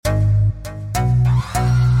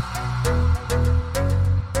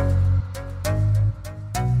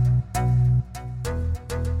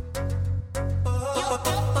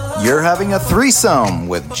you're having a threesome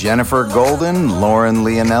with Jennifer Golden, Lauren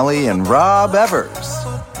Leonelli, and Rob Evers.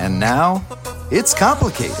 And now, it's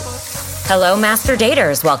complicated. Hello, Master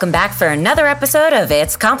Daters. Welcome back for another episode of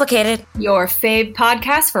It's Complicated, your fave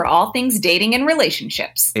podcast for all things dating and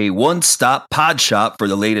relationships. A one-stop pod shop for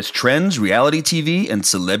the latest trends, reality TV, and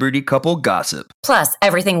celebrity couple gossip. Plus,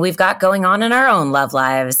 everything we've got going on in our own love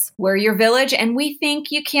lives. We're your village, and we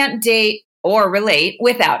think you can't date or relate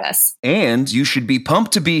without us. And you should be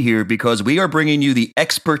pumped to be here because we are bringing you the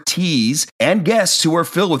expertise and guests who are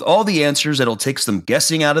filled with all the answers that'll take some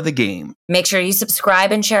guessing out of the game. Make sure you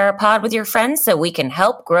subscribe and share our pod with your friends so we can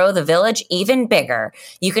help grow the village even bigger.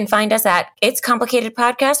 You can find us at It's Complicated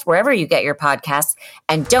Podcast wherever you get your podcasts.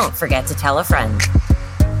 And don't forget to tell a friend.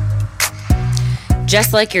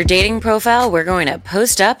 Just like your dating profile, we're going to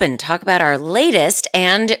post up and talk about our latest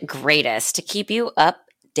and greatest to keep you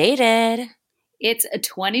updated. It's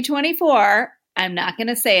 2024. I'm not going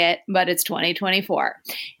to say it, but it's 2024.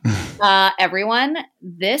 Everyone,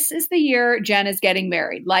 this is the year Jen is getting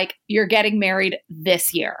married. Like, you're getting married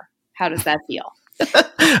this year. How does that feel?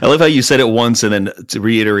 I love how you said it once and then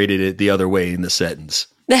reiterated it the other way in the sentence.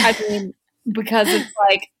 I mean, because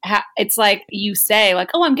it's like you say, like,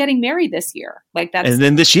 oh, I'm getting married this year. Like that's. And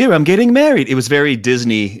then this year I'm getting married. It was very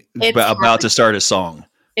Disney about to start a song.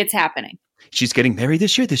 It's happening. She's getting married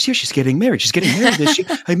this year. This year she's getting married. She's getting married this year.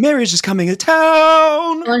 Her marriage is coming to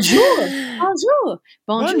town. Bonjour. Bonjour.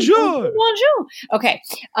 Bonjour. Bonjour. Okay.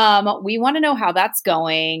 We want to know how that's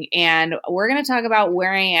going. And we're going to talk about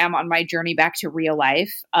where I am on my journey back to real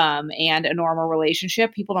life and a normal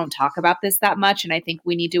relationship. People don't talk about this that much. And I think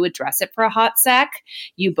we need to address it for a hot sec.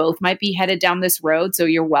 You both might be headed down this road. So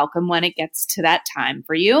you're welcome when it gets to that time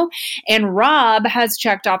for you. And Rob has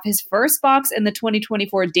checked off his first box in the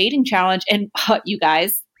 2024 dating challenge. And you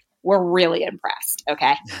guys, we're really impressed.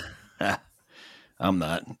 Okay. I'm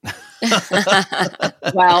not.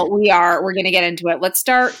 Well, we are. We're going to get into it. Let's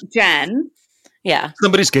start, Jen. Yeah.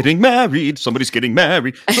 Somebody's getting married. Somebody's getting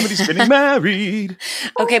married. Somebody's getting married.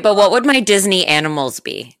 Okay, but what would my Disney animals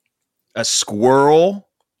be? A squirrel.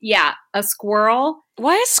 Yeah, a squirrel.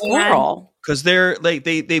 Why a squirrel? Because they're like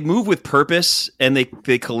they move with purpose and they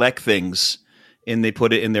collect things and they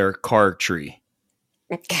put it in their car tree.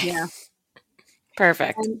 Okay. Yeah.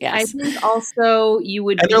 Perfect. And yes. I think also you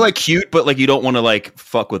would. And they're like cute, but like you don't want to like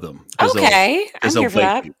fuck with them. Okay, I'm here for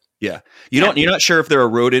that. Yeah, you're not sure if they're a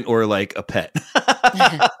rodent or like a pet.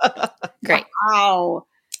 Great. Wow.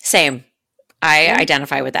 Same. I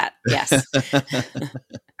identify with that. Yes.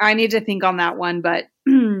 I need to think on that one, but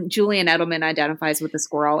Julian Edelman identifies with the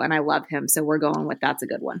squirrel, and I love him, so we're going with that's a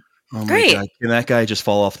good one. Oh Great. God. Can that guy just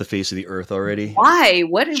fall off the face of the earth already? Why?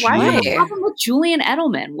 Why do you have a Jeez. problem with Julian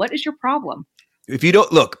Edelman? What is your problem? If you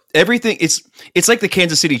don't look, everything it's like the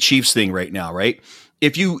Kansas City Chiefs thing right now, right?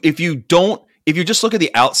 If you just look at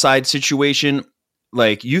the outside situation,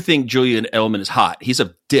 like you think Julian Edelman is hot. He's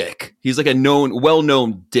a dick. He's like a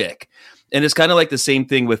well-known dick. And it's kind of like the same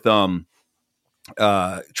thing with Travis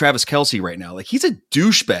Kelce right now. Like he's a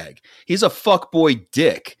douchebag. He's a fuckboy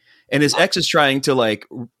dick. And his ex is trying to like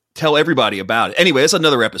tell everybody about it. Anyway, that's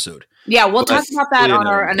another episode. Yeah, we'll talk about that on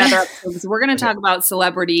another episode because we're going to talk about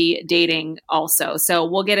celebrity dating also. So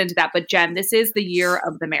we'll get into that. But Jen, this is the year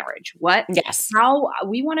of the marriage. What? Yes. How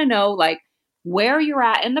we want to know like where you're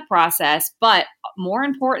at in the process, but more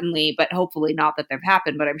importantly, but hopefully not that they've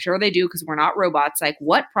happened, but I'm sure they do because we're not robots. Like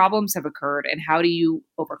what problems have occurred and how do you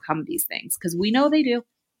overcome these things? Because we know they do.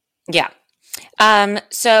 Yeah.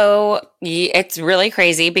 So it's really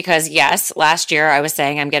crazy because yes, last year I was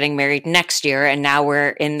saying I'm getting married next year and now we're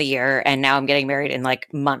in the year and now I'm getting married in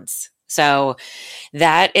like months. So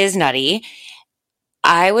that is nutty.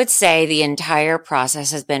 I would say the entire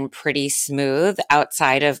process has been pretty smooth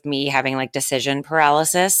outside of me having like decision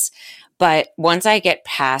paralysis. But once I get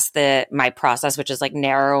past my process, which is like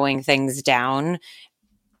narrowing things down,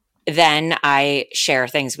 then I share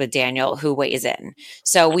things with Daniel who weighs in.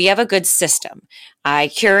 So we have a good system. I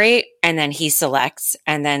curate and then he selects.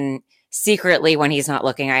 And then secretly when he's not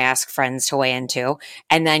looking, I ask friends to weigh in too.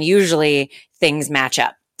 And then usually things match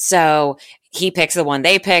up. So he picks the one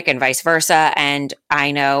they pick and vice versa. And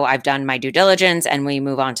I know I've done my due diligence and we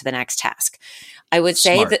move on to the next task. I would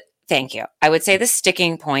say that, thank you. I would say the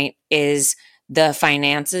sticking point is the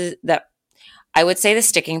finances. I would say the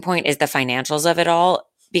sticking point is the financials of it all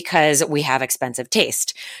because we have expensive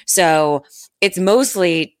taste. So it's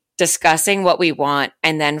mostly discussing what we want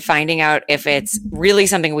and then finding out if it's really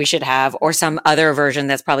something we should have or some other version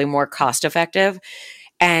that's probably more cost effective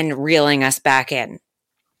and reeling us back in.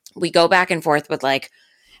 We go back and forth with like,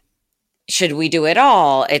 should we do it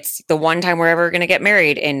all? It's the one time we're ever going to get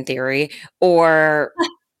married in theory, or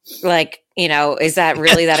Like, is that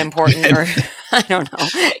really that important? Or I don't know,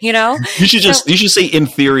 You should say in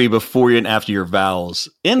theory before and after your vows.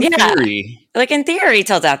 In theory. Like in theory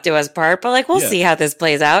till death do us part, but like, we'll see how this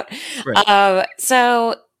plays out. Right.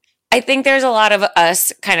 So I think there's a lot of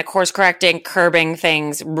us kind of course correcting, curbing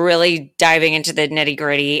things, really diving into the nitty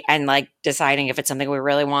gritty and like deciding if it's something we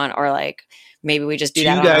really want or like maybe we just do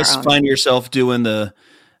that on our own. Do you guys find yourself doing the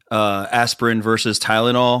aspirin versus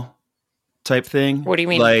Tylenol type thing? What do you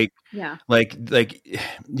mean? Like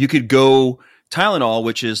you could go Tylenol,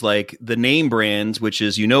 which is like the name brands, which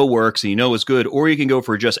is works and is good, or you can go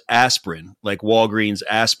for just aspirin, like Walgreens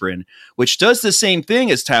aspirin, which does the same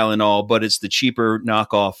thing as Tylenol, but it's the cheaper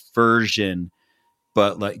knockoff version.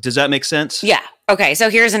 But like, does that make sense? Yeah. Okay. So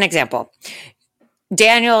here's an example.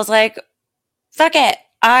 Daniel's like, fuck it,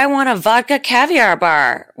 I want a vodka caviar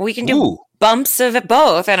bar. We can do bumps of it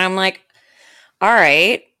both. And I'm like, all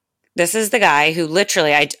right. This is the guy who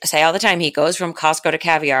literally, I say all the time, he goes from Costco to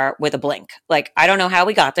caviar with a blink. Like, I don't know how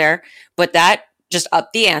we got there, but that just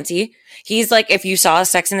upped the ante. He's like, if you saw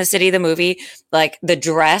Sex and the City, the movie, like the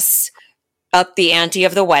dress upped the ante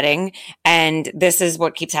of the wedding. And this is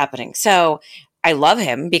what keeps happening. So I love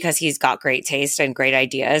him because he's got great taste and great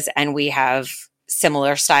ideas. And we have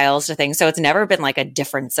similar styles to things. So it's never been like a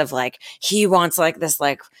difference of like, he wants like this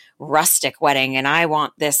like rustic wedding and I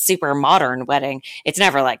want this super modern wedding. It's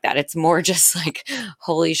never like that. It's more just like,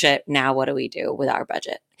 holy shit, now what do we do with our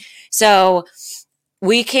budget? So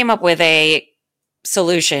we came up with a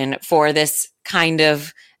solution for this kind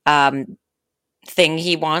of thing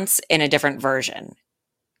he wants in a different version.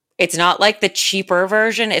 It's not like the cheaper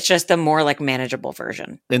version. It's just the more like manageable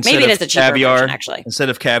version. Maybe it is the cheaper version, actually. Instead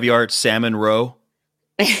of caviar, it's salmon roe.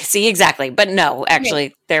 See, exactly. But no,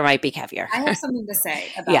 actually, there might be caviar. I have something to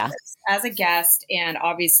say about this. As a guest, and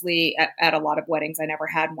obviously at a lot of weddings, I never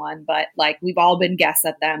had one, but like we've all been guests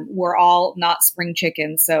at them. We're all not spring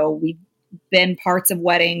chickens. So we've been parts of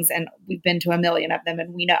weddings and we've been to a million of them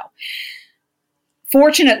and we know.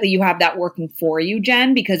 Fortunately, you have that working for you,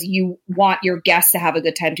 Jen, because you want your guests to have a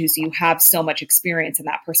good time too. So you have so much experience in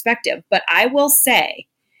that perspective. But I will say,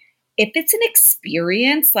 if it's an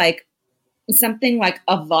experience like something like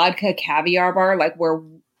a vodka caviar bar, like where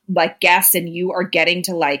like guests and you are getting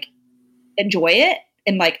to like enjoy it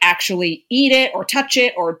and like actually eat it or touch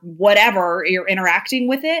it or whatever you're interacting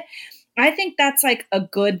with it, I think that's like a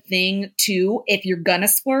good thing too. If you're gonna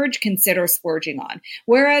splurge, consider splurging on.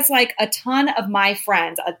 Whereas like a ton of my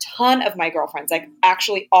friends, a ton of my girlfriends, like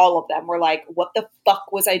actually all of them were like, what the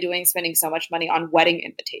fuck was I doing spending so much money on wedding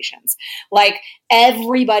invitations? Like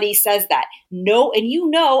everybody says that. No, and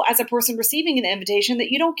as a person receiving an invitation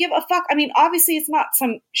that you don't give a fuck. I mean, obviously it's not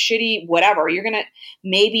some shitty whatever. You're gonna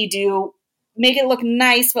maybe make it look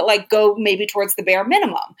nice, but like go maybe towards the bare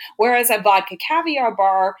minimum. Whereas a vodka caviar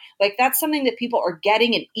bar, like that's something that people are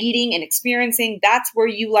getting and eating and experiencing. That's where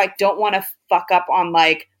you like don't want to fuck up on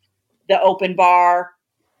like the open bar,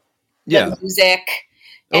 the music.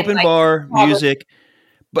 Open bar, music.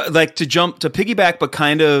 But like to piggyback, but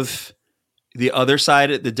kind of the other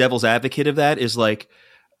side, the devil's advocate of that is like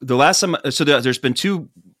the last time. So there's been 2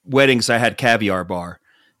 weddings I had caviar bar.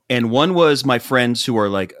 And one was my friends who are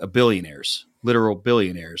like billionaires, literal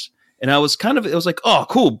billionaires. And it was like, oh,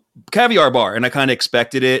 cool, caviar bar. And I kind of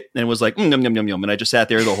expected it and was like, yum, yum, yum, yum. And I just sat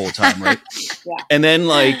there the whole time, right? Yeah. And then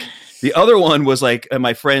like the other one was like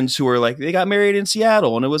my friends who were like, they got married in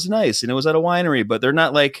Seattle and it was nice and it was at a winery, but they're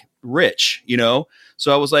not like rich,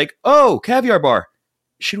 So I was like, oh, caviar bar.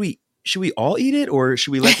 Should we all eat it or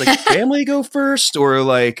should we let like family go first or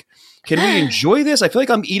like, can we enjoy this? I feel like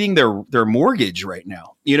I'm eating their mortgage right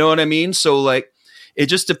now. You know what I mean? So like, it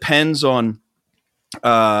just depends on what you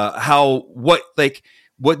want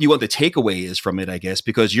the takeaway is from it, I guess,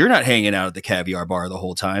 because you're not hanging out at the caviar bar the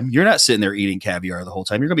whole time. You're not sitting there eating caviar the whole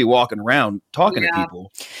time. You're going to be walking around talking to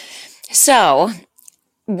people. So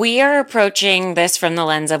we are approaching this from the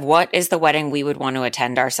lens of what is the wedding we would want to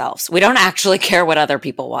attend ourselves. We don't actually care what other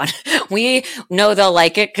people want. We know they'll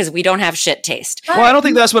like it because we don't have shit taste. Well, I don't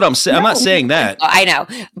think that's what I'm saying. I'm not saying that. I know.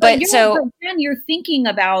 But you're thinking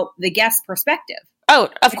about the guest perspective. Oh,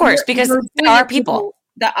 of course, because there are people.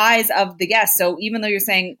 The eyes of the guest. So even though you're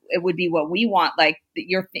saying it would be what we want, like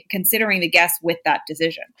you're considering the guest with that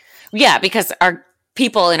decision. Yeah, because our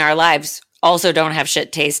people in our lives also don't have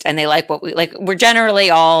shit taste and they like what we like. We're generally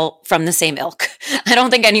all from the same ilk. I don't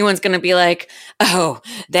think anyone's going to be like, oh,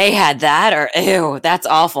 they had that or ew, that's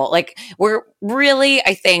awful. Like we're really,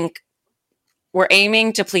 I think we're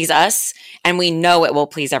aiming to please us and we know it will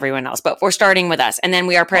please everyone else, but we're starting with us. And then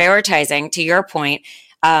we are prioritizing, to your point,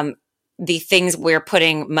 the things we're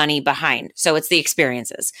putting money behind. So it's the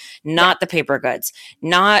experiences, not the paper goods,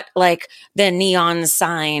 not like the neon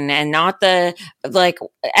sign and not the like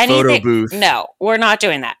anything. Photo booth. No, we're not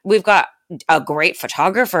doing that. We've got a great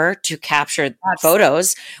photographer to capture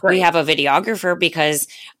photos. great. We have a videographer because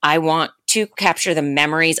I want to capture the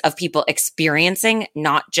memories of people experiencing,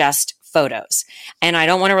 not just photos. And I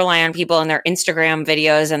don't want to rely on people and their Instagram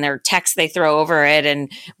videos and their text they throw over it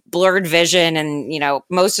and blurred vision. And, you know,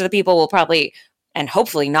 most of the people will probably and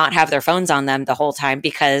hopefully not have their phones on them the whole time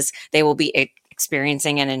because they will be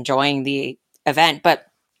experiencing and enjoying the event. But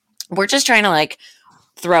we're just trying to like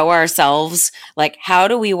throw ourselves, like, how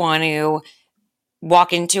do we want to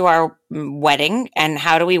walk into our wedding and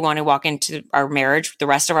how do we want to walk into our marriage, the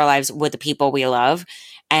rest of our lives with the people we love?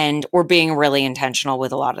 And we're being really intentional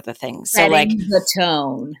with a lot of the things. So like the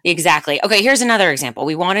tone. Exactly. Okay, here's another example.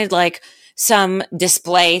 We wanted like some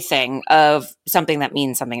display thing of something that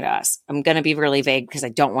means something to us. I'm going to be really vague because I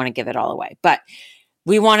don't want to give it all away. But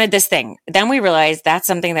we wanted this thing. Then we realized that's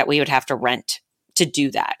something that we would have to rent to do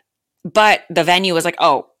that. But the venue was like,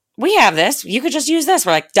 oh, we have this. You could just use this.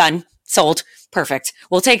 We're like, done, sold, perfect.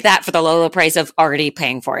 We'll take that for the low price of already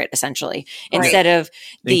paying for it, essentially, instead of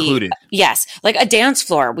the included. Yes, like a dance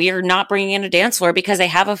floor. We are not bringing in a dance floor because they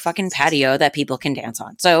have a fucking patio that people can dance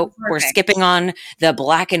on. So we're skipping on the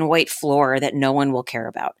black and white floor that no one will care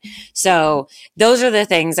about. So those are the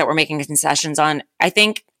things that we're making concessions on. I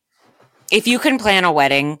think if you can plan a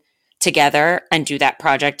wedding together and do that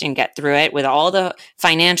project and get through it with all the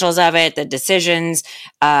financials of it, the decisions,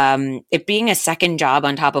 it being a second job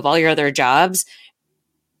on top of all your other jobs,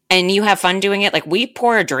 and you have fun doing it. Like we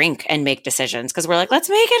pour a drink and make decisions because we're like, let's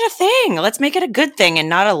make it a thing. Let's make it a good thing and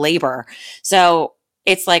not a labor. So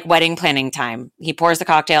it's like wedding planning time. He pours the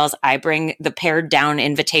cocktails. I bring the pared down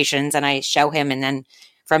invitations and I show him. And then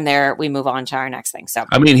from there, we move on to our next thing. So,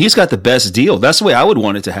 I mean, he's got the best deal. That's the way I would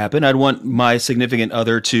want it to happen. I'd want my significant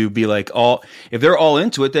other to be like, if they're all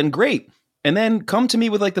into it, then great. And then come to me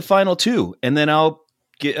with like the final two. And then I'll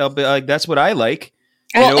be like, that's what I like.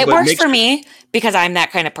 Well, it works for me because I'm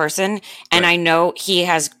that kind of person. And I know he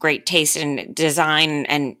has great taste in design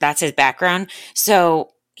and that's his background.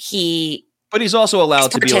 So but he's also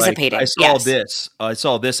allowed to be like, I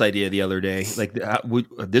saw this idea the other day. Like,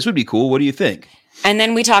 this would be cool. What do you think? And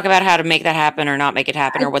then we talk about how to make that happen or not make it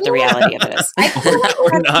happen or what the reality of it is.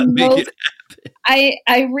 or not make it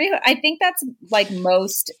happen. I think that's like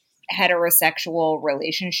most heterosexual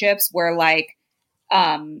relationships where like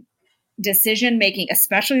decision making,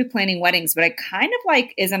 especially planning weddings, but I kind of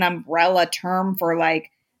like is an umbrella term for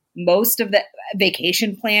like most of the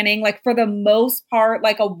vacation planning. Like for the most part,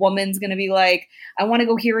 like a woman's going to be like, I want to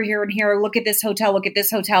go here, here, and here. Look at this hotel.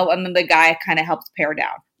 And then the guy kind of helps pare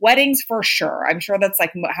down. Weddings for sure. I'm sure that's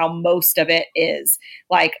like how most of it is.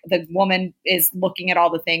 Like the woman is looking at all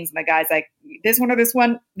the things and the guy's like, this one or this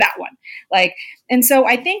one, that one. Like, and so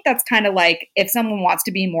I think that's kind of like, if someone wants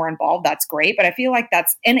to be more involved, that's great. But I feel like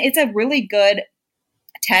and it's a really good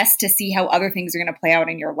test to see how other things are going to play out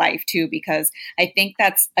in your life too, because I think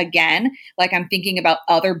that's, again, like I'm thinking about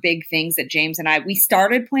other big things that James and we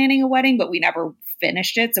started planning a wedding, but we never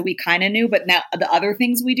finished it. So we kind of knew, but now the other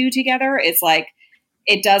things we do together, it's like,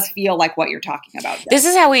 it does feel like what you're talking about. This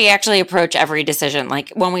is how we actually approach every decision. Like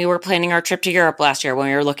when we were planning our trip to Europe last year, when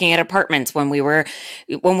we were looking at apartments, when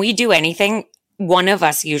we do anything, one of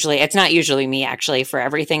us usually, it's not usually me actually for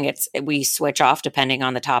everything. We switch off depending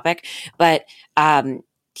on the topic, but,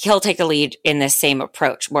 he'll take the lead in this same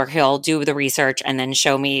approach where he'll do the research and then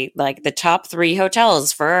show me like the top 3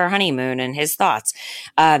 hotels for our honeymoon and his thoughts.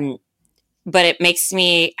 But it makes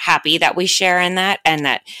me happy that we share in that. And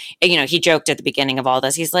that, you know, he joked at the beginning of all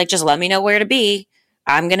this. He's like, just let me know where to be.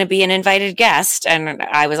 I'm going to be an invited guest. And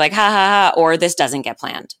I was like, ha ha ha, or this doesn't get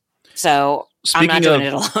planned. So I'm not doing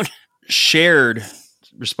it alone. Shared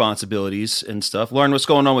responsibilities and stuff. Lauren, what's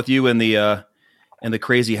going on with you and the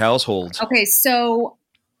crazy household? Okay. So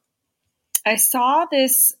I saw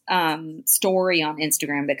this story on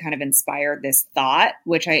Instagram that kind of inspired this thought,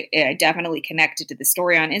 which I definitely connected to the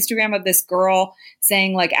story on Instagram of this girl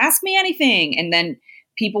saying like, ask me anything. And then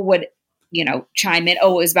people would, you know, chime in.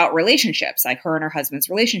 Oh, it was about relationships, like her and her husband's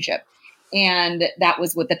relationship. And that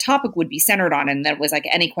was what the topic would be centered on. And that was like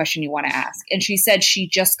any question you want to ask. And she said she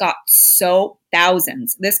just got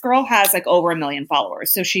thousands. This girl has like over 1 million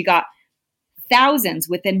followers. So she got thousands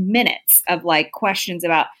within minutes of like questions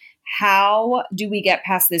about, how do we get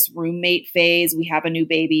past this roommate phase? We have a new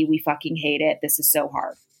baby. We fucking hate it. This is so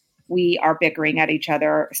hard. We are bickering at each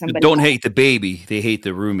other. Don't hate the baby. They hate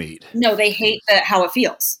the roommate. No, they hate how it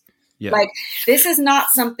feels. Yeah. Like, this is not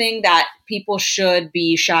something that people should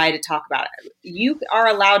be shy to talk about. You are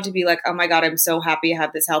allowed to be like, oh my God, I'm so happy I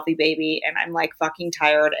have this healthy baby and I'm like fucking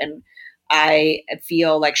tired and I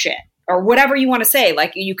feel like shit or whatever you want to say.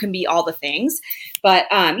 Like, you can be all the things, but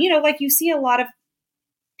you know, like you see a lot of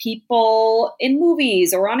people in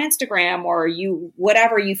movies or on Instagram or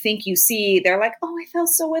whatever you think you see, they're like, oh, I fell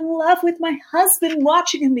so in love with my husband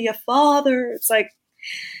watching him be a father. It's like,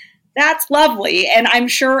 that's lovely. And I'm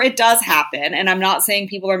sure it does happen. And I'm not saying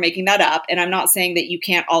people are making that up. And I'm not saying that you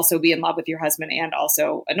can't also be in love with your husband and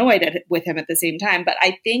also annoyed with him at the same time. But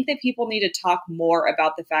I think that people need to talk more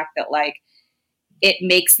about the fact that, like, it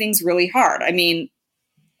makes things really hard. I mean,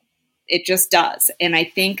 it just does. And I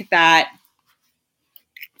think that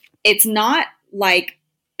it's not like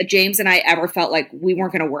James and I ever felt like we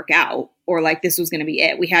weren't going to work out or like this was going to be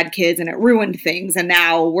it. We had kids and it ruined things. And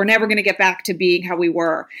now we're never going to get back to being how we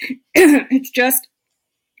were. It's just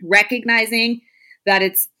recognizing that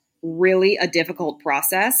it's really a difficult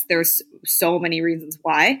process. There's so many reasons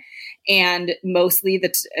why, and mostly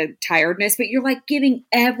the tiredness, but you're like giving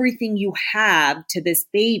everything you have to this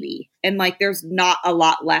baby. And like, there's not a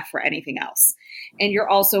lot left for anything else. And you're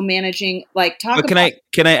also managing, like, can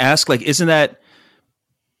I ask, like, isn't that,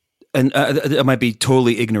 and I might be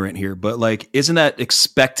totally ignorant here, but like, isn't that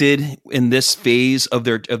expected in this phase of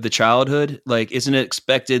the childhood? Like, isn't it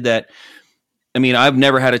expected that, I mean, I've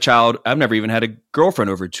never had a child. I've never even had a girlfriend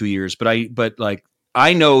over 2 years, but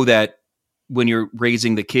I know that when you're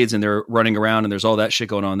raising the kids and they're running around and there's all that shit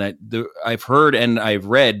going on, that I've heard and I've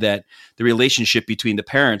read that the relationship between the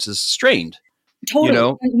parents is strained. Totally. You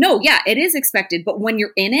know? No, yeah, it is expected. But when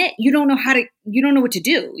you're in it, you don't know what to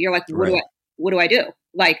do. You're like, what do I do?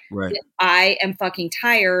 Like, right. I am fucking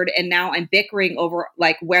tired and now I'm bickering over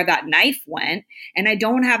like where that knife went and I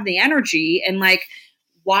don't have the energy. And like,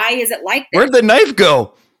 why is it like this? Where'd the knife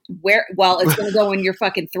go? Well, it's going to go in your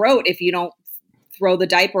fucking throat if you don't throw the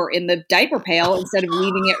diaper in the diaper pail instead of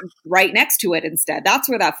leaving it right next to it instead. That's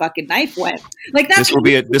where that fucking knife went. Like, this is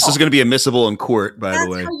going to be admissible in court, by the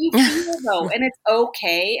way. That's how you feel though. And it's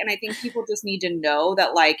okay. And I think people just need to know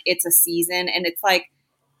that, like, it's a season and it's like,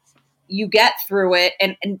 you get through it.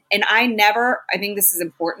 And I think this is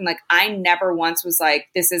important. Like, I never once was like,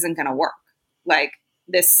 this isn't going to work. Like,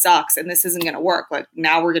 this sucks and this isn't going to work. Like,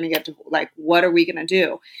 now we're going to get to, like, what are we going to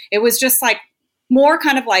do? It was just like, more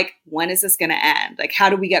kind of like, when is this going to end? Like, how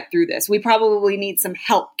do we get through this? We probably need some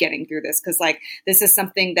help getting through this because, like, this is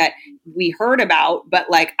something that we heard about, but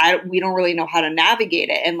like, we don't really know how to navigate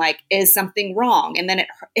it. And like, is something wrong? And then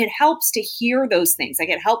it helps to hear those things. Like,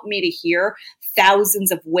 it helped me to hear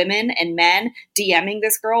thousands of women and men DMing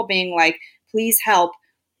this girl being like, please help.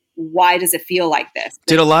 Why does it feel like this?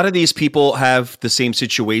 Did a lot of these people have the same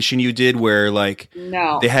situation you did where like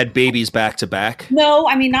they had babies back to back? No,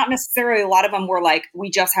 I mean, not necessarily. A lot of them were like,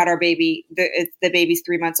 we just had our baby. The baby's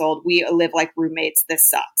 3 months old. We live like roommates. This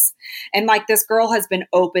sucks. And like, this girl has been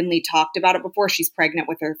openly talked about it before. She's pregnant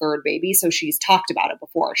with her third baby. So she's talked about it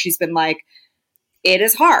before. She's been like, it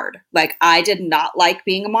is hard. Like, I did not like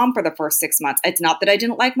being a mom for the first 6 months. It's not that I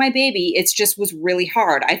didn't like my baby. It's just was really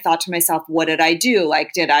hard. I thought to myself, what did I do?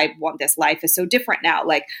 Like, did I want this life is so different now?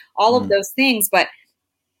 Like, all of those things. But,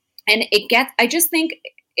 and I just think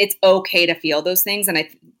it's okay to feel those things. And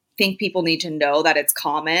I think people need to know that it's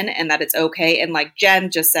common and that it's okay. And like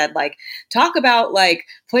Jen just said, like, talk about like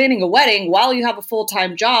planning a wedding while you have a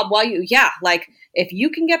full-time job, like, if you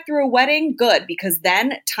can get through a wedding, good, because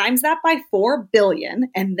then times that by 4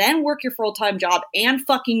 billion and then work your full-time job and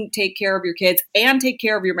fucking take care of your kids and take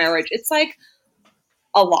care of your marriage. It's like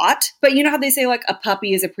a lot. But you know how they say like a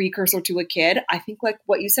puppy is a precursor to a kid? I think like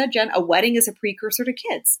what you said, Jen, a wedding is a precursor to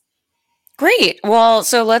kids. Great. Well,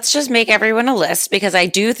 so let's just make everyone a list because I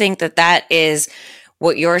do think that is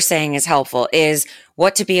what you're saying is helpful, is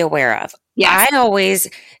what to be aware of. Yes. I always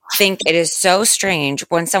think it is so strange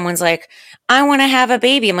when someone's like, I want to have a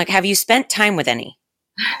baby. I'm like, have you spent time with any?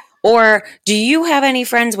 Or do you have any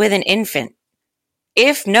friends with an infant?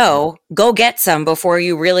 If no, go get some before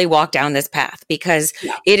you really walk down this path, because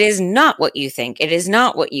it is not what you think. It is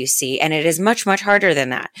not what you see. And it is much, much harder than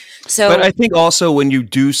that. So, but I think also when you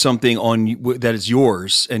do something that is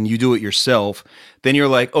yours and you do it yourself, then you're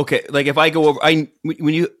like, okay, like if I go over,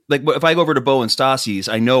 if I go over to Bo and Stassi's,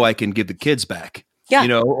 I know I can give the kids back,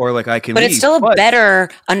 or like I can, but it's still a better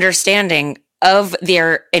understanding of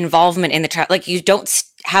their involvement in the child. Like, you don't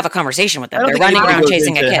have a conversation with them. They're running around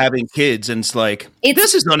chasing a kid. Having kids, and it's like,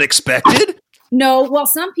 this is unexpected. No, well,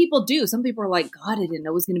 some people do. Some people are like, God, I didn't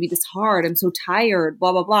know it was going to be this hard. I'm so tired,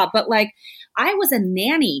 blah, blah, blah. But like, I was a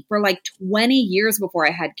nanny for like 20 years before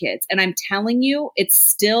I had kids. And I'm telling you, it's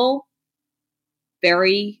still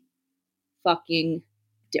very fucking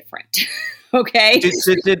different. Okay.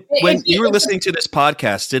 When you were listening to this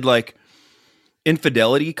podcast, did like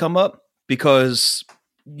infidelity come up? Because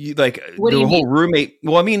you like the whole roommate.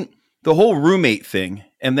 Well, I mean, the whole roommate thing,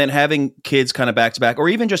 and then having kids kind of back to back, or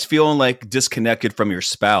even just feeling like disconnected from your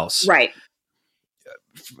spouse. Right.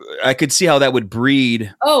 I could see how that would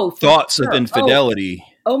breed thoughts of infidelity.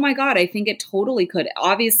 Oh my God, I think it totally could.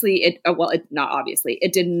 Obviously,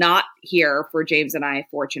 it did not here for James and I,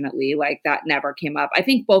 fortunately. Like, that never came up. I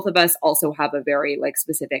think both of us also have a very like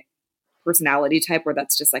specific personality type where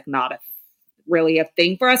that's just like not really a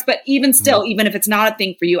thing for us. But even still, even if it's not a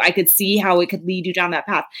thing for you, I could see how it could lead you down that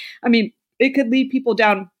path. I mean, it could lead people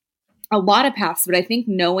down a lot of paths, but I think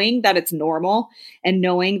knowing that it's normal and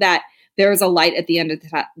knowing that there's a light at the end of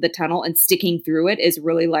the tunnel and sticking through it is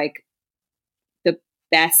really like the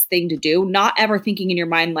best thing to do. Not ever thinking in your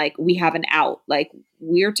mind, like, we have an out, like,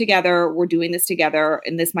 we're together, we're doing this together,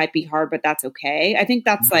 and this might be hard, but that's okay. I think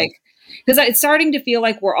that's like, because it's starting to feel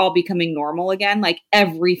like we're all becoming normal again, like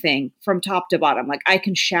everything from top to bottom. Like, I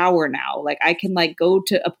can shower now, like I can like go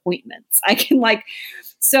to appointments. I can like,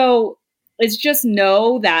 so it's just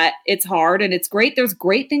know that it's hard and it's great. There's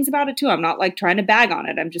great things about it too. I'm not like trying to bag on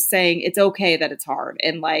it. I'm just saying it's okay that it's hard.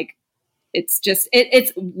 And like, it's just,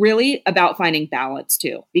 it's really about finding balance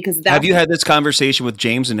too, because have you had this conversation with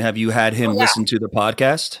James, and have you had him listen to the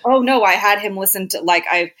podcast? Oh no, I had him listen to, like,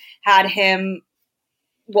 I've had him,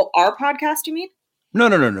 well, our podcast, you mean? No.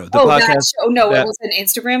 The podcast. It was an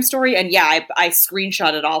Instagram story. And yeah, I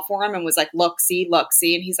screenshot it all for him and was like, look, see.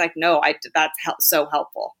 And he's like, no, that's so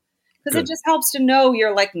helpful. Because it just helps to know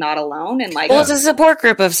you're like not alone, and like, well, it's a support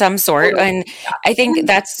group of some sort. And I think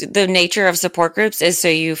that's the nature of support groups, is so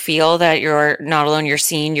you feel that you're not alone, you're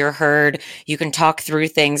seen, you're heard, you can talk through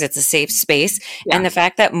things. It's a safe space. Yeah. And the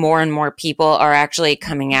fact that more and more people are actually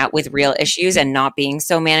coming out with real issues and not being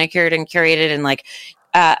so manicured and curated and like,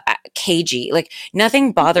 cagey. Like,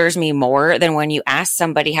 nothing bothers me more than when you ask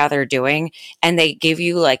somebody how they're doing and they give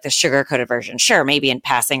you like the sugar coated version. Sure, maybe in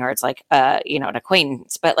passing, or it's like an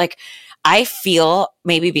acquaintance, but like, I feel,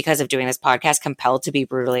 maybe because of doing this podcast, compelled to be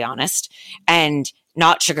brutally honest and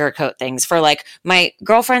not sugarcoat things for like my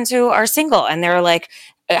girlfriends who are single, and they're like,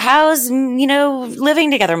 how's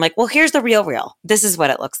living together? I'm like, well, here's the real. This is what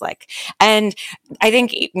it looks like. And I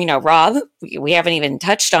think, Rob, we haven't even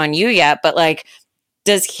touched on you yet, but like,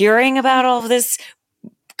 does hearing about all of this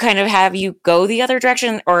kind of have you go the other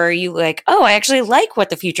direction, or are you like, oh, I actually like what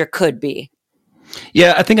the future could be?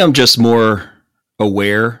 Yeah, I think I'm just more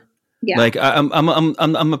aware. Yeah. Like I'm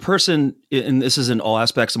a person, and this is in all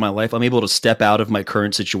aspects of my life. I'm able to step out of my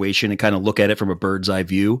current situation and kind of look at it from a bird's eye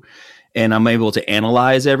view, and I'm able to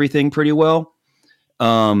analyze everything pretty well.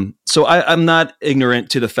 So I'm not ignorant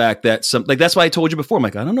to the fact that that's why I told you before. I'm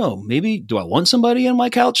like, I don't know, maybe do I want somebody on my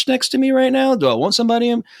couch next to me right now? Do I want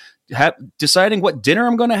somebody deciding what dinner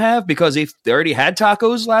I'm going to have because they already had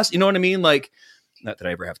tacos last, you know what I mean? Like, not that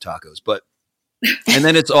I ever have tacos, but, and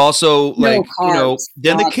then it's also like,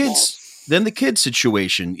 then the kids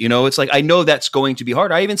situation, it's like, I know that's going to be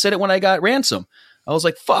hard. I even said it when I got Ransom. I was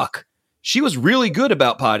like, fuck. She was really good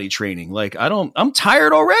about potty training. Like, I'm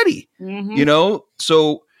tired already,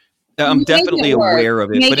 so I'm definitely aware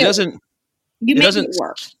of it, but it doesn't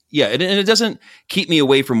work. Yeah. And it doesn't keep me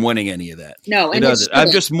away from wanting any of that. No, it doesn't.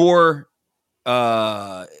 I'm just more,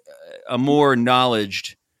 a more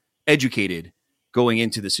knowledge educated going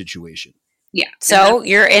into the situation. Yeah. So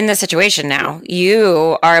you're in the situation now.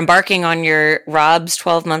 You are embarking on your Rob's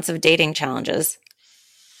 12 months of dating challenges.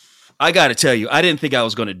 I got to tell you, I didn't think I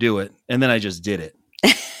was going to do it, and then I just did it.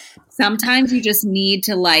 Sometimes you just need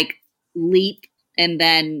to like leap and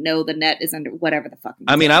then know the net is under whatever the fuck.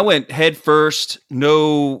 I mean, I went head first,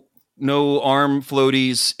 no arm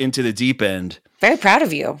floaties into the deep end. Very proud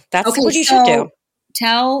of you. That's what you should do.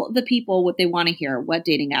 Tell the people what they want to hear. What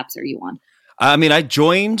dating apps are you on? I mean, I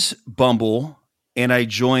joined Bumble and I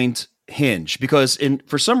joined Hinge because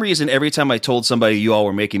for some reason, every time I told somebody you all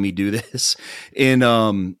were making me do this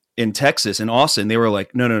in Texas, in Austin, they were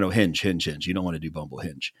like, no, Hinge. You don't want to do Bumble,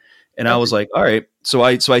 Hinge. And I was like, all right. So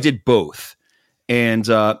I did both. And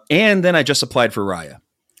then I just applied for Raya.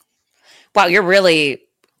 Wow.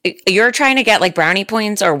 You're trying to get like brownie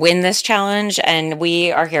points or win this challenge, and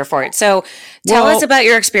we are here for it. So tell us about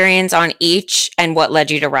your experience on each and what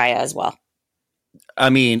led you to Raya as well. I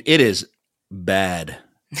mean, it is bad.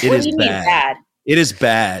 What do you mean bad? It is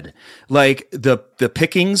bad. Like the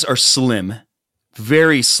pickings are slim.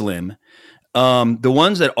 Very slim. The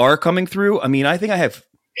ones that are coming through, I mean, I think I have.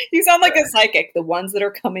 You sound like a psychic. The ones that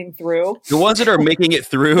are coming through. The ones that are making it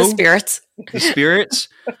through. The spirits.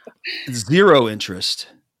 Zero interest,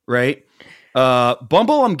 right?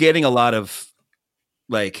 Bumble, I'm getting a lot of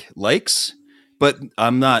likes, but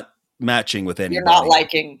I'm not matching with anybody. You're not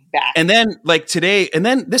liking back. And then today, and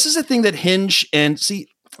then this is a thing that Hinge, and see,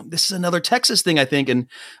 this is another Texas thing, I think, and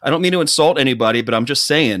I don't mean to insult anybody, but I'm just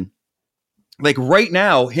saying, right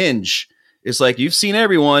now, Hinge is you've seen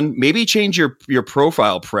everyone, maybe change your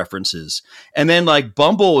profile preferences. And then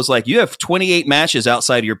Bumble is you have 28 matches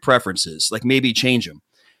outside of your preferences, maybe change them.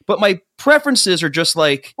 But my preferences are just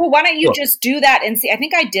well, why don't you just do that and see? I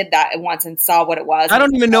think I did that once and saw what it was. I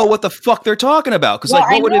don't even know what the fuck they're talking about. Because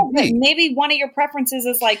what would it be? Maybe one of your preferences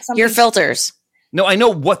is something. Your filters. No, I know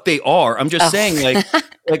what they are. I'm just saying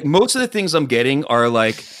most of the things I'm getting are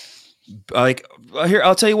here,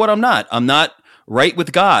 I'll tell you what I'm not. I'm not right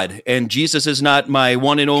with God, and Jesus is not my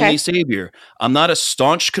one and only savior. I'm not a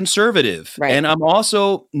staunch conservative. Right. And I'm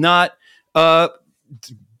also not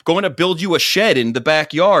going to build you a shed in the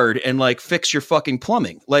backyard and fix your fucking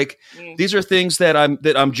plumbing. These are things that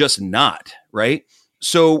I'm just not, right?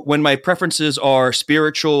 So when my preferences are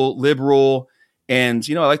spiritual, liberal, and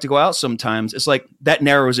I like to go out sometimes, it's that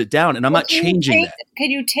narrows it down, and I'm not changing that. Could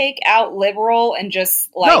you take out liberal and just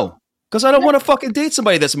no, because I don't want to fucking date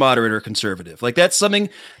somebody that's moderate or conservative. That's something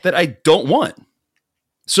that I don't want.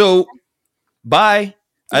 So bye.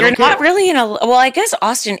 You're not really well, I guess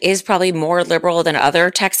Austin is probably more liberal than other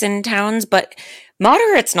Texan towns, but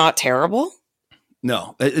moderate's not terrible.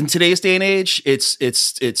 No, in today's day and age,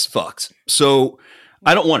 it's fucked. So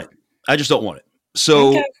I don't want it. I just don't want it.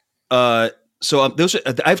 So,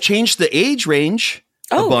 I've changed the age range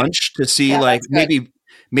a bunch to see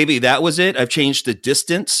maybe that was it. I've changed the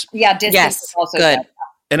distance. Yeah. Distance is also good.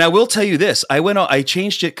 And I will tell you this, I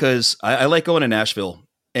changed it cause I like going to Nashville.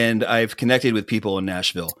 And I've connected with people in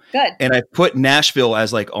Nashville. Good. And I put Nashville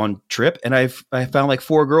as on trip, and I found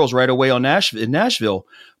 4 girls right away in Nashville.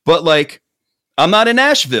 But I'm not in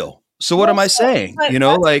Nashville, so what am I saying?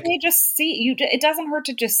 They just see you. It doesn't hurt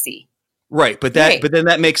to just see. Right, but then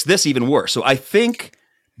that makes this even worse. So I think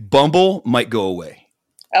Bumble might go away.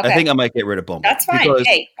 Okay. I think I might get rid of Bumble. That's fine.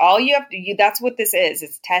 Hey, all you have to that's what this is.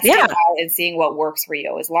 It's testing out and seeing what works for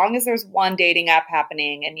you. As long as there's one dating app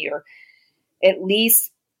happening and you're at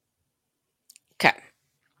least. Okay.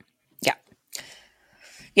 Yeah.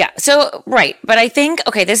 Yeah. So, right. But I think,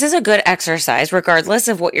 this is a good exercise, regardless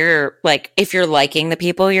of what you're if you're liking the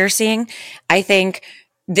people you're seeing. I think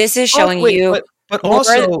this is showing but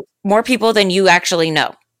also more people than you actually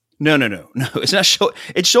know. No. It's not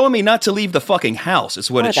it's showing me not to leave the fucking house. It's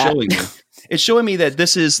what it's showing me. It's showing me that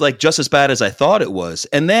this is just as bad as I thought it was.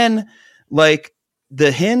 And then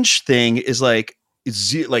the Hinge thing is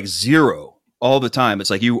zero all the time.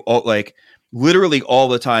 It's literally all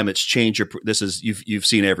the time. It's changed you've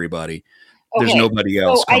seen everybody. Okay. There's nobody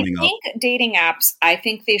else coming up. I think dating apps, I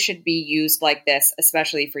think they should be used like this,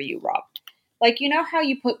 especially for you, Rob. How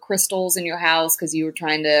you put crystals in your house because you were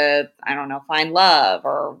trying to, I don't know, find love,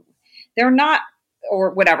 or they're not,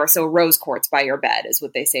 or whatever. So rose quartz by your bed is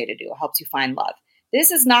what they say to do. It helps you find love.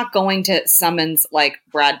 This is not going to summons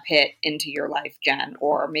Brad Pitt into your life, Jen,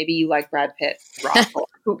 or maybe you like Brad Pitt, Rob, or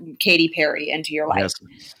Katy Perry into your life.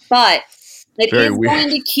 Yes. But it is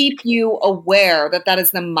going to keep you aware that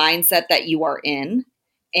is the mindset that you are in,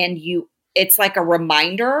 and it's like a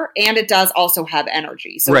reminder, and it does also have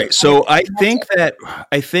energy. So right. So I think that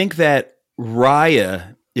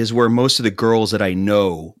Raya is where most of the girls that I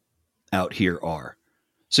know out here are.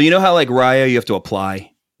 So how Raya, you have to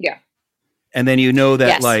apply. Yeah. And then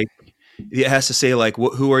that it has to say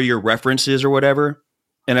who are your references or whatever.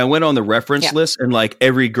 And I went on the reference list, and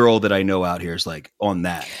every girl that I know out here is on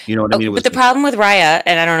that. You know what I mean? But the problem with Raya,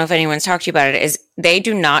 and I don't know if anyone's talked to you about it, is they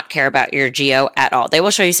do not care about your geo at all. They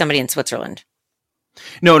will show you somebody in Switzerland.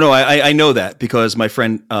 No, I know that because my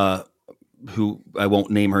friend, who I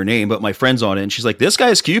won't name her name, but my friend's on it, and she's like, "This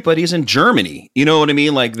guy's cute, but he's in Germany." You know what I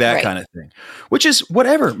mean? That kind of thing. Which is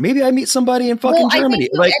whatever. Maybe I meet somebody in fucking Germany.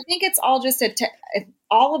 I think it's all just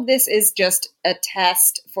all of this is just a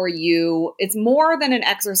test for you. It's more than an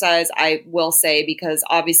exercise, I will say, because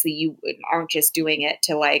obviously you aren't just doing it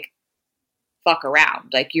to fuck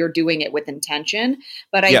around. You're doing it with intention.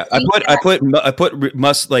 But I put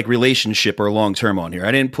must relationship or long term on here.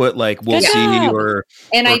 I didn't put we'll see or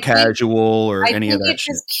casual or any of that. I think it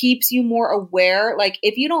just keeps you more aware.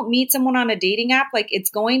 If you don't meet someone on a dating app, it's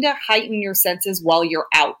going to heighten your senses while you're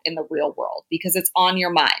out in the real world because it's on your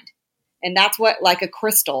mind. And that's what, a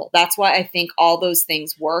crystal. That's why I think all those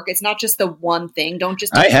things work. It's not just the one thing. Don't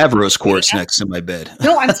just. I have rose quartz next to my bed.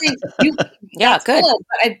 No, I'm saying you. Yeah, good.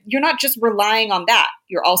 But you're not just relying on that.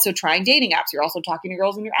 You're also trying dating apps. You're also talking to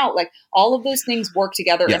girls when you're out. All of those things work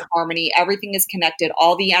together in harmony. Everything is connected.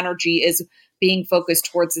 All the energy is being focused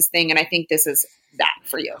towards this thing. And I think this is that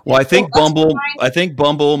for you. Well, I think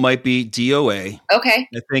Bumble might be DOA. Okay.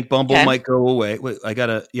 I think Bumble might go away. Wait, I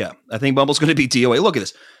think Bumble's going to be DOA. Look at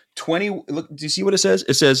this. 20. Look, do you see what it says?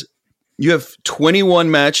 It says you have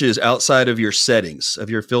 21 matches outside of your settings, of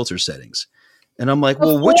your filter settings. And I'm like,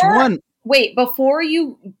 which one? Wait, before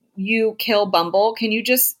you kill Bumble, can you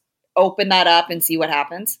just open that up and see what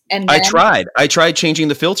happens? And then- I tried changing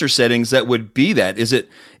the filter settings that would be that. Is it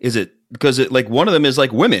because it like one of them is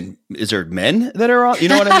like women? Is there men that are on? You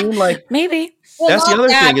know what I mean? Like maybe. Well, that's the other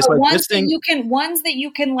thing. It's like ones that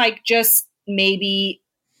you can like just maybe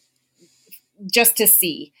just to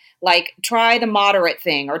see. Like try the moderate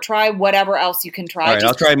thing or try whatever else you can try. All right,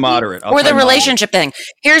 I'll try moderate. Or the relationship thing.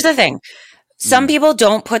 Here's the thing. Some people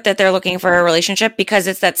don't put that they're looking for a relationship because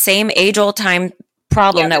it's that same age-old time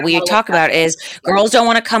problem that we talk about is girls don't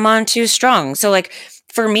want to come on too strong. So like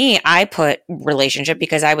for me, I put relationship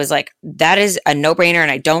because I was like, that is a no-brainer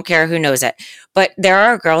and I don't care who knows it. But there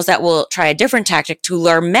are girls that will try a different tactic to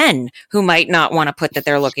lure men who might not want to put that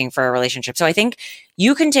they're looking for a relationship. So I think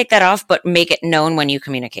you can take that off, but make it known when you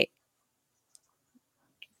communicate.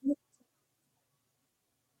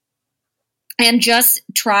 And just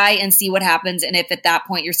try and see what happens. And if at that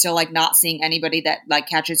point you're still like not seeing anybody that like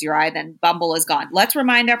catches your eye, then Bumble is gone. Let's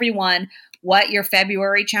remind everyone what your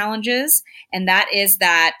February challenge is. And that is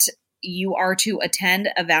that you are to attend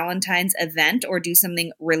a Valentine's event or do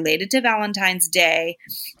something related to Valentine's Day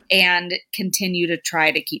and continue to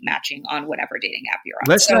try to keep matching on whatever dating app you're on.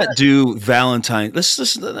 Let's not do Valentine's. Let's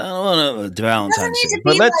just, I don't want to do Valentine's Day.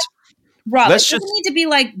 But let's doesn't need to be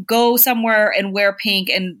like go somewhere and wear pink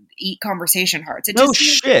and eat conversation hearts.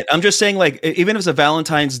 Shit. I'm just saying like, even if it's a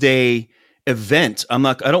Valentine's Day event, I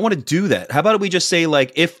don't want to do that. How about we just say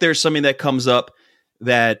like, if there's something that comes up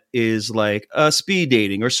that is like speed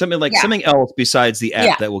dating or something like something else besides the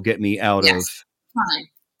app that will get me out of. Fine.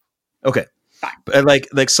 Okay. Fine. But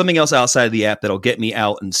like something else outside of the app that'll get me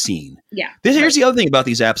out and seen. Yeah. Here's the other thing about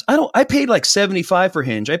these apps. I paid like $75 for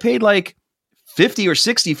Hinge. I paid like $50 or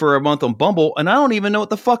 $60 for a month on Bumble, and I don't even know what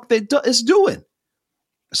the fuck is doing.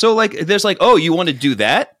 So like, there's like, oh, you want to do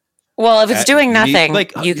that? Well, if it's doing nothing,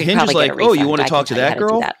 like you can Hinge probably is like, get a refund. oh, you want to talk to that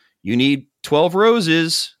girl? You need 12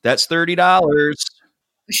 roses. That's $30.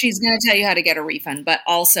 She's going to tell you how to get a refund, but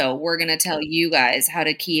also we're going to tell you guys how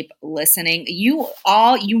to keep listening. You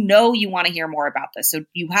want to hear more about this. So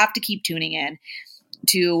you have to keep tuning in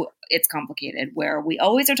to It's Complicated, where we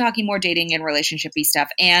always are talking more dating and relationship-y stuff,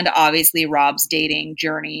 and obviously Rob's dating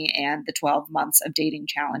journey and the 12 months of dating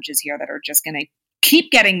challenges here that are just going to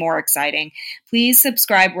keep getting more exciting. Please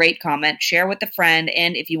subscribe, rate, comment, share with a friend,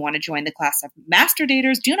 and if you want to join the class of master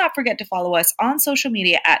daters, do not forget to follow us on social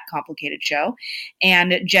media at Complicated Show.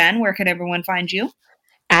 And Jen, where can everyone find you?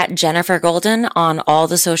 At Jennifer Golden on all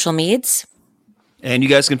the social medias. And you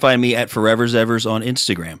guys can find me at Forever's Evers on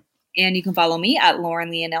Instagram. And you can follow me at Lauren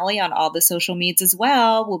Leonelli on all the social medias as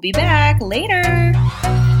well. We'll be back later.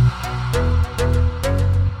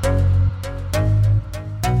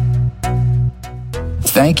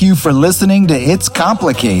 Thank you for listening to It's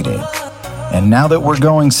Complicated. And now that we're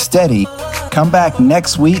going steady, come back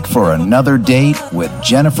next week for another date with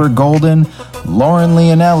Jennifer Golden, Lauren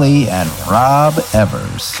Leonelli, and Rob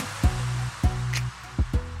Evers.